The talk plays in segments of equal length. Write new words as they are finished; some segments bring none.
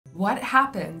what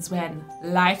happens when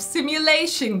life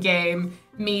simulation game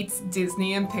meets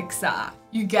Disney and Pixar.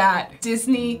 You got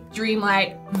Disney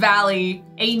Dreamlight Valley,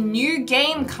 a new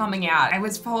game coming out. I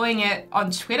was following it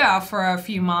on Twitter for a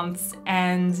few months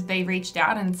and they reached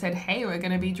out and said, hey, we're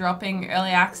gonna be dropping early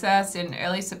access in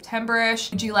early September-ish.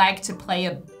 Would you like to play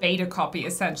a beta copy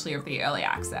essentially of the early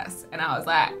access? And I was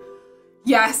like,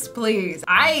 yes, please.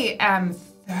 I am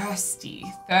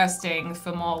thirsting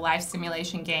for more life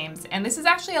simulation games. And this is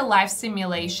actually a life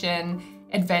simulation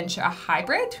adventure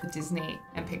hybrid with Disney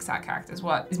and Pixar characters.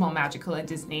 What is more magical than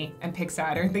Disney and Pixar?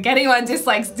 I don't think anyone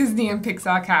dislikes Disney and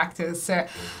Pixar characters. So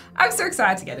I'm so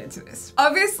excited to get into this.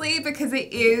 Obviously, because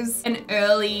it is an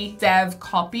early dev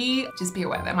copy, just be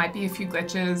aware there might be a few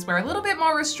glitches. We're a little bit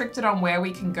more restricted on where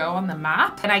we can go on the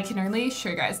map. And I can only show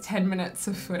you guys 10 minutes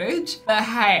of footage. But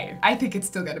hey, I think it's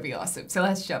still gonna be awesome. So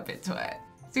let's jump into it.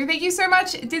 So thank you so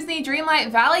much, Disney Dreamlight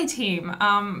Valley team,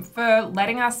 for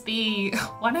letting us be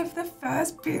one of the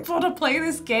first people to play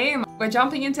this game. We're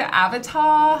jumping into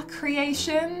avatar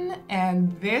creation,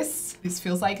 and this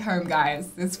feels like home,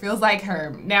 guys. This feels like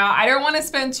home. Now, I don't want to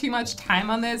spend too much time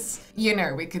on this. You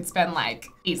know, we could spend like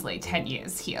easily 10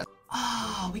 years here.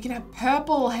 Oh, we can have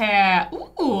purple hair.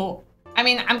 Ooh. I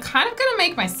mean, I'm kind of gonna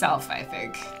make myself, I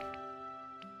think.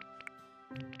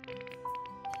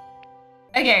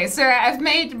 Okay, so I've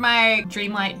made my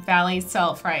Dreamlight Valley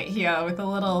self right here with a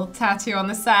little tattoo on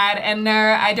the side. And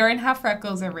no, I don't have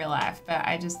freckles in real life, but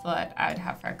I just thought I'd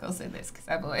have freckles in this because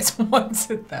I've always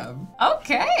wanted them.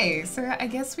 Okay, so I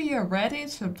guess we are ready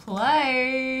to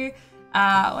play.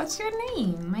 What's your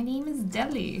name? My name is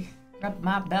Deli. Rub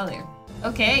my belly.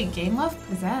 Okay, Game Love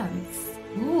presents.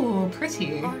 Ooh,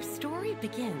 pretty. Our story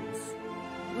begins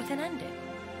with an ending.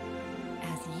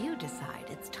 As you decide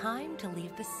it's time to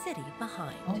leave the city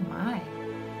behind. Oh my.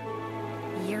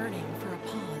 Yearning for a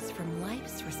pause from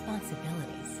life's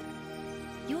responsibilities,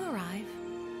 you arrive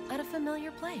at a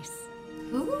familiar place.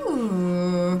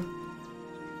 Ooh.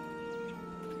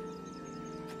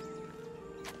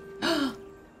 Oh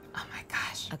my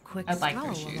gosh. A quick I'd like stroll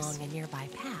those shoes. along a nearby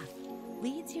path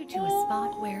leads you to a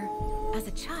spot where, as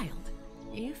a child,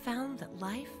 you found that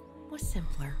life was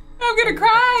simpler. I'm gonna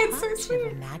cry, it's so Touch of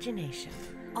sweet. imagination.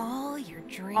 All your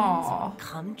dreams Aww. will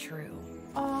come true.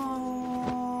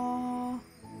 Oh,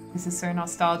 this is so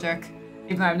nostalgic,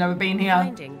 even though I've never been here.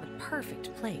 Finding the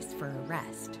perfect place for a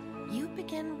rest, you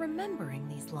begin remembering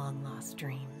these long-lost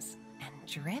dreams and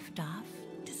drift off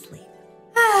to sleep.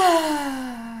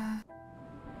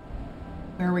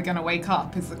 Where are we gonna wake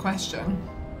up is the question.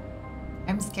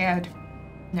 I'm scared.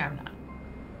 No, I'm not.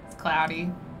 It's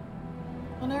cloudy.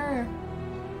 Oh no.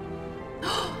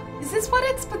 Is this what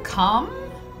it's become?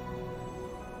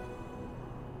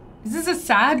 Is this a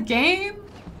sad game?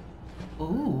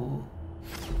 Ooh.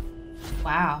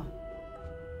 Wow.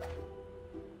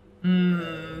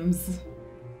 Trying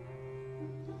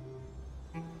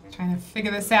to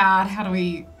figure this out. How do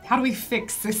we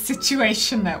fix this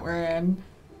situation that we're in?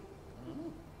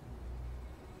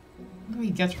 How do we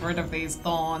get rid of these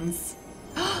thorns?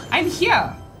 I'm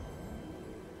here.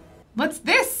 What's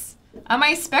this? Are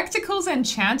my spectacles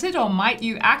enchanted or might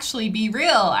you actually be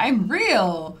real? I'm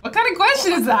real. What kind of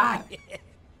question is that?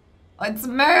 It's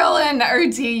Merlin,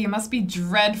 OT. You must be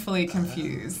dreadfully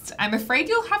confused. I'm afraid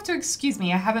you'll have to excuse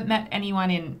me. I haven't met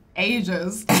anyone in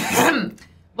ages.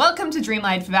 Welcome to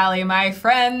Dreamlight Valley, my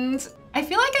friend. I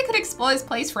feel like I could explore this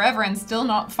place forever and still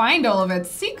not find all of its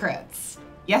secrets.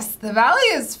 Yes, the valley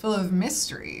is full of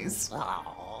mysteries.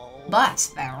 But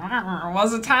there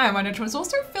was a time when it was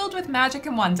also filled with magic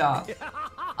and wonder.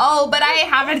 Oh, but I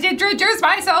haven't introduced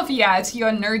myself yet.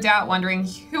 You're no doubt wondering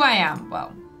who I am.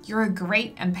 Well, you're a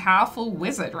great and powerful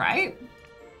wizard, right?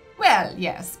 Well,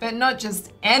 yes, but not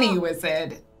just any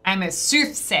wizard. I'm a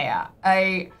soothsayer,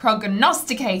 a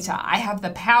prognosticator. I have the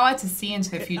power to see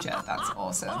into the future. That's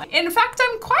awesome. In fact,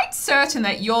 I'm quite certain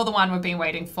that you're the one we've been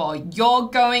waiting for. You're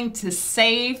going to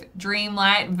save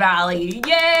Dreamlight Valley.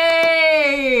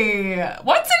 Yay!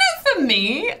 What's in it for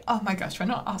me? Oh my gosh, we're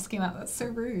not asking that. That's so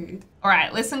rude. All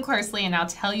right, listen closely and I'll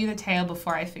tell you the tale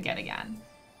before I forget again.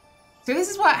 So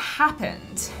this is what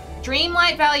happened.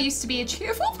 Dreamlight Valley used to be a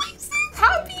cheerful place.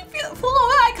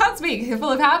 I can't speak.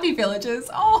 Full of happy villagers.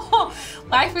 Oh,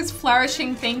 life was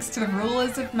flourishing thanks to the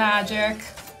rulers of magic.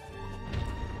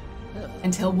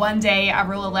 Until one day, our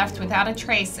ruler left without a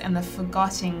trace and the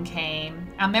forgotten came.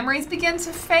 Our memories began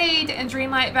to fade and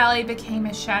Dreamlight Valley became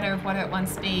a shadow of what it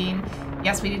once been.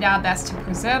 Yes, we did our best to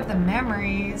preserve the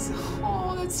memories.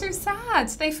 Oh, that's so sad.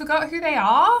 They forgot who they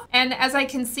are. And as I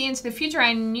can see into the future,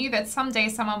 I knew that someday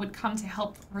someone would come to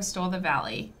help restore the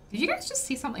valley. Did you guys just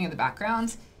see something in the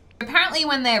background? Apparently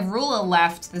when their ruler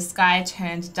left, the sky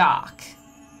turned dark.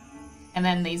 And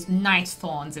then these night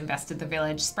thorns invested the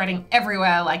village, spreading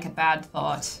everywhere like a bad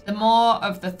thought. The more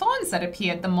of the thorns that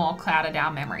appeared, the more clouded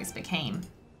our memories became.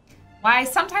 Why,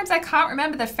 sometimes I can't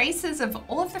remember the faces of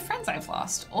all of the friends I've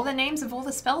lost, or the names of all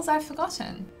the spells I've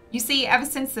forgotten. You see, ever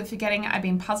since the forgetting, I've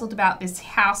been puzzled about this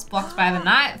house blocked by the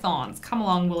night thorns. Come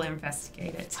along, we'll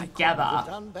investigate it together. I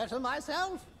could have done better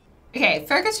myself. Okay,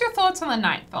 focus your thoughts on the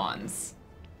night thorns.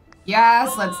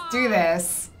 Yes, let's do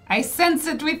this. I sense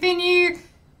it within you.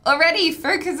 Already,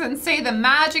 focus and say the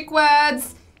magic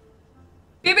words.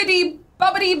 Bibbidi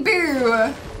bobbidi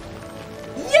boo.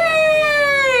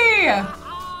 Yay!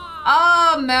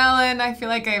 Oh, Melon, I feel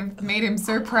like I've made him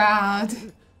so proud.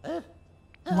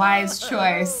 Wise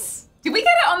choice. Did we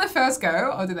get it on the first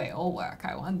go, or do they all work,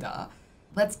 I wonder?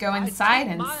 Let's go inside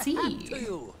and see.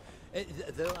 This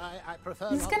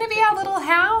is gonna be our little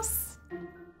house.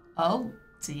 Oh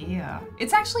dear.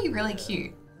 It's actually really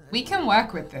cute. We can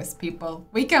work with this, people.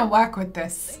 We can work with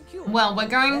this. Well, we're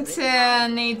going to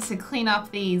need to clean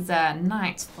up these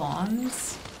night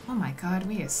thorns. Oh my god,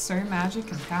 we are so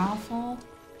magic and powerful.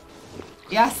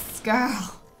 Yes,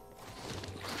 girl.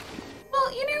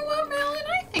 Well, you know what, Melon?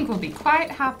 I think we'll be quite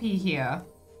happy here.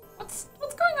 What's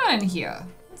going on in here?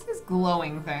 What's this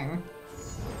glowing thing?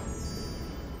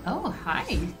 Oh,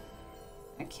 hi.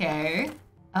 Okay.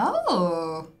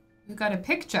 Oh, we've got a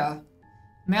picture.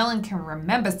 Merlin can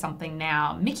remember something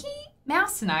now. Mickey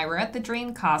Mouse and I were at the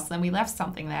Dream Castle and we left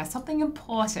something there, something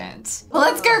important. Well,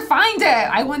 let's go find it.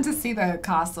 I want to see the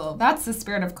castle. That's the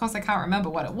spirit. Of course, I can't remember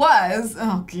what it was.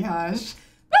 Oh gosh.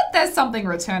 But there's something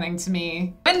returning to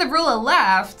me. When the ruler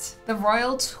left, the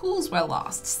royal tools were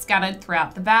lost, scattered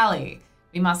throughout the valley.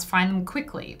 We must find them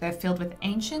quickly. They're filled with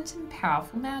ancient and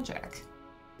powerful magic.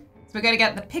 So we're gonna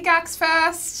get the pickaxe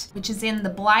first, which is in the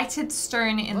blighted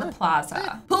stone in the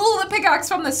plaza. Pull the pickaxe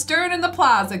from the stone in the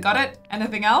plaza, got it?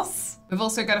 Anything else? We've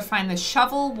also got to find the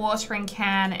shovel, watering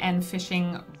can, and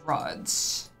fishing rod.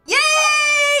 Yay!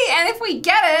 And if we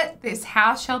get it, this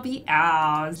house shall be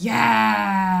ours.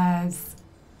 Yes!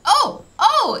 Oh,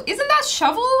 isn't that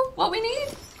shovel what we need?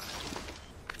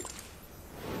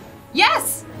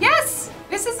 Yes,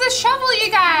 this is the shovel,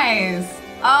 you guys.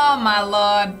 Oh my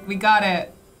lord, we got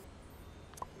it.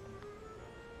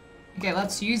 Okay,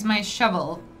 let's use my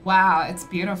shovel. Wow, it's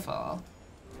beautiful.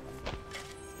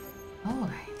 Oh,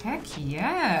 heck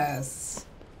yes.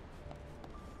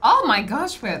 Oh my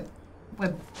gosh, we're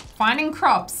finding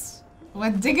crops.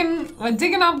 We're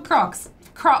digging up crops,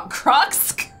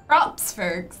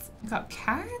 folks. We got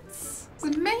carrots. It's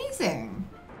amazing.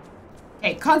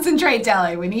 Okay, concentrate,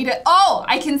 Deli. We need it. Oh,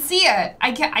 I can see it.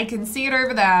 I can see it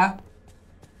over there.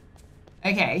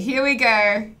 Okay, here we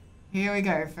go. Here we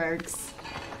go, folks.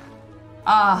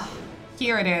 Ah,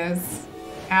 here it is.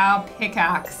 Our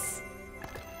pickaxe.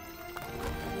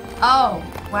 Oh,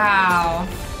 wow.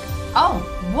 Oh,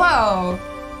 whoa.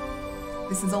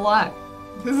 This is a lot.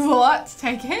 This is a lot to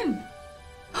take in.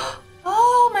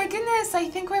 Oh my goodness, I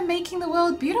think we're making the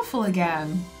world beautiful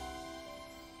again.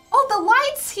 Oh, the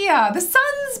light's here. The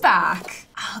sun's back.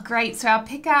 Oh, great. So our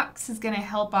pickaxe is going to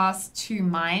help us to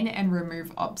mine and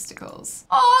remove obstacles.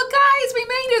 Oh, guys, we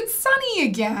made it sunny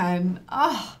again.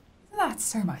 Oh. That's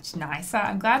so much nicer.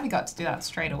 I'm glad we got to do that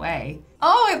straight away.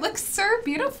 Oh, it looks so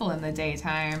beautiful in the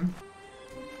daytime.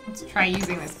 Let's try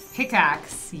using this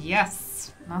pickaxe.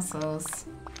 Yes, muscles.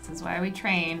 This is why we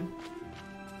train.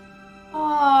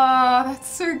 Oh, that's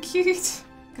so cute.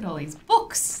 Look at all these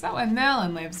books. Is that where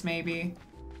Merlin lives, maybe?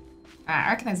 I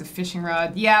reckon there's a fishing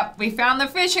rod. Yep, we found the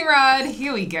fishing rod.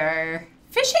 Here we go.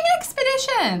 Fishing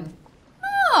expedition.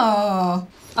 Oh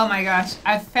my gosh.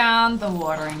 I found the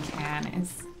watering can.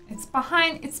 It's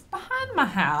behind my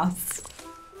house.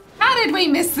 How did we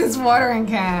miss this watering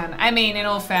can? I mean, in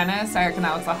all fairness, I reckon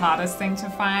that was the hardest thing to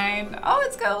find. Oh,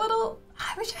 it's got a little,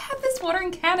 I wish I had this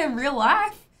watering can in real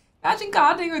life. Imagine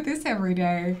gardening with this every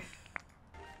day.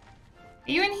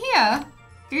 Are you in here,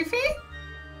 Goofy?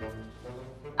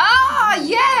 Ah,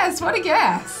 yes, what a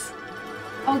guess.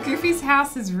 Oh, Goofy's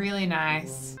house is really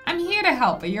nice. I'm here to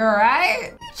help. Are you all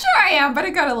right? Sure I am, but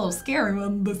it got a little scary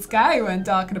when the sky went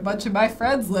dark and a bunch of my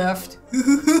friends left.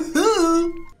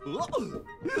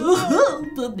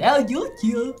 But now you're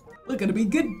here. We're gonna be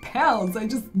good pals, I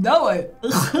just know it.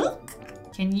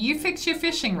 Can you fix your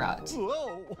fishing rod?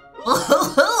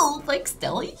 Thanks,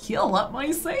 Deli. He'll let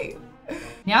me see.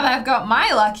 Now that I've got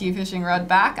my lucky fishing rod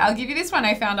back, I'll give you this one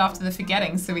I found after the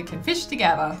forgetting so we can fish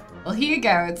together. Well, here you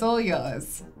go. It's all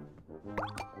yours.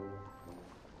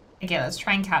 Okay, let's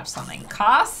try and catch something.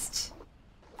 Cast.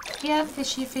 Yeah,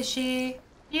 fishy, fishy.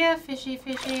 Yeah, fishy,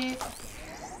 fishy.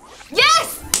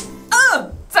 Yes!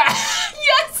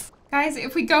 Yes! Guys,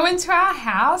 if we go into our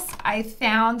house, I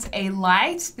found a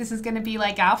light. This is gonna be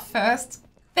like our first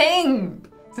thing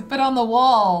to put on the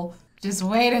wall. Just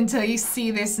wait until you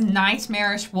see this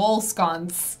nightmarish wall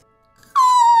sconce.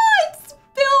 Oh, it's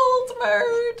build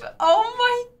mode. Oh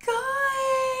my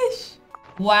gosh.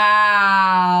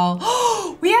 Wow.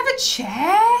 We have a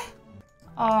chair?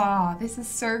 Oh, this is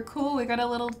so cool. We got a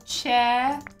little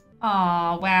chair.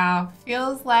 Oh, wow.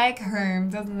 Feels like home,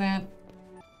 doesn't it?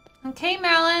 Okay,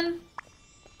 Melon.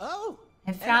 Oh.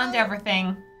 I found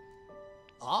everything.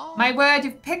 Oh. My word,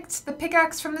 you've picked the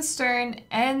pickaxe from the stone,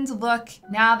 and look,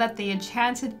 now that the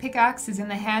enchanted pickaxe is in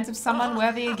the hands of someone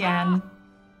worthy again,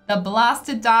 the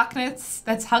blasted darkness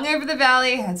that's hung over the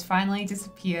valley has finally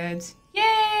disappeared.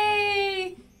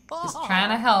 Yay! Just trying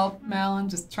to help, Melon,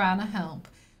 just trying to help.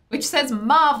 Which says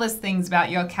marvelous things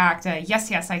about your character. Yes,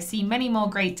 yes, I see many more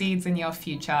great deeds in your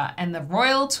future, and the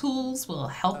royal tools will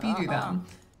help you do them.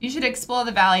 You should explore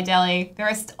the Valley Deli. There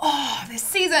are there's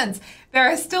seasons.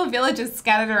 There are still villagers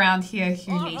scattered around here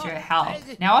who need your help.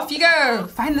 Now off you go.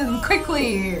 Find them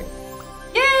quickly.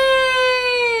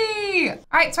 Yay!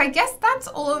 All right, so I guess that's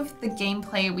all of the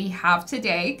gameplay we have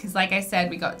today, because like I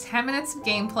said, we got 10 minutes of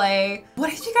gameplay.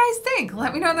 What did you guys think?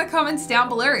 Let me know in the comments down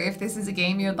below if this is a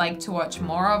game you'd like to watch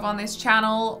more of on this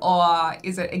channel, or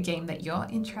is it a game that you're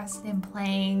interested in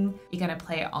playing? You're gonna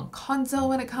play it on console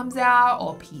when it comes out,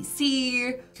 or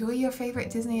PC? Who are your favorite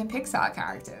Disney and Pixar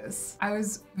characters? I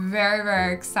was very,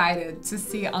 very excited to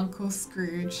see Uncle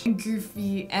Scrooge and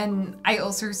Goofy, and I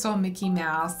also saw Mickey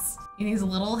Mouse in his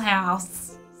little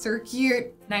house. So cute.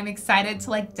 And I'm excited to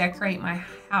like decorate my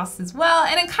house as well.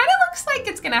 And it kind of looks like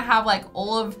it's gonna have like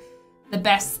all of the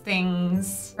best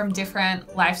things from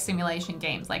different life simulation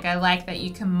games. Like I like that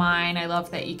you can mine. I love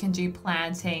that you can do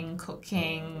planting,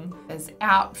 cooking. There's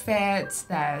outfits,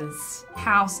 there's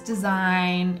house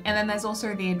design, and then there's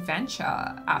also the adventure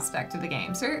aspect of the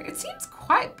game. So it seems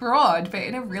quite broad, but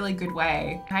in a really good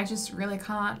way. I just really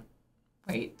can't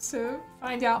wait to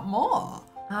find out more.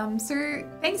 So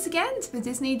thanks again to the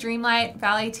Disney Dreamlight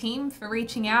Valley team for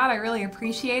reaching out. I really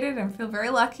appreciate it and feel very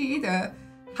lucky to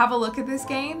have a look at this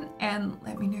game, and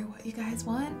let me know what you guys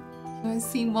want. If you want to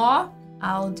see more,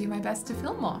 I'll do my best to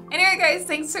film more. Anyway guys,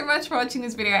 thanks so much for watching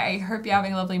this video. I hope you're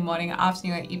having a lovely morning,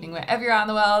 afternoon, or evening wherever you are in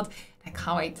the world. I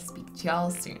can't wait to speak to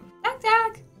y'all soon. Tag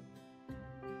tag!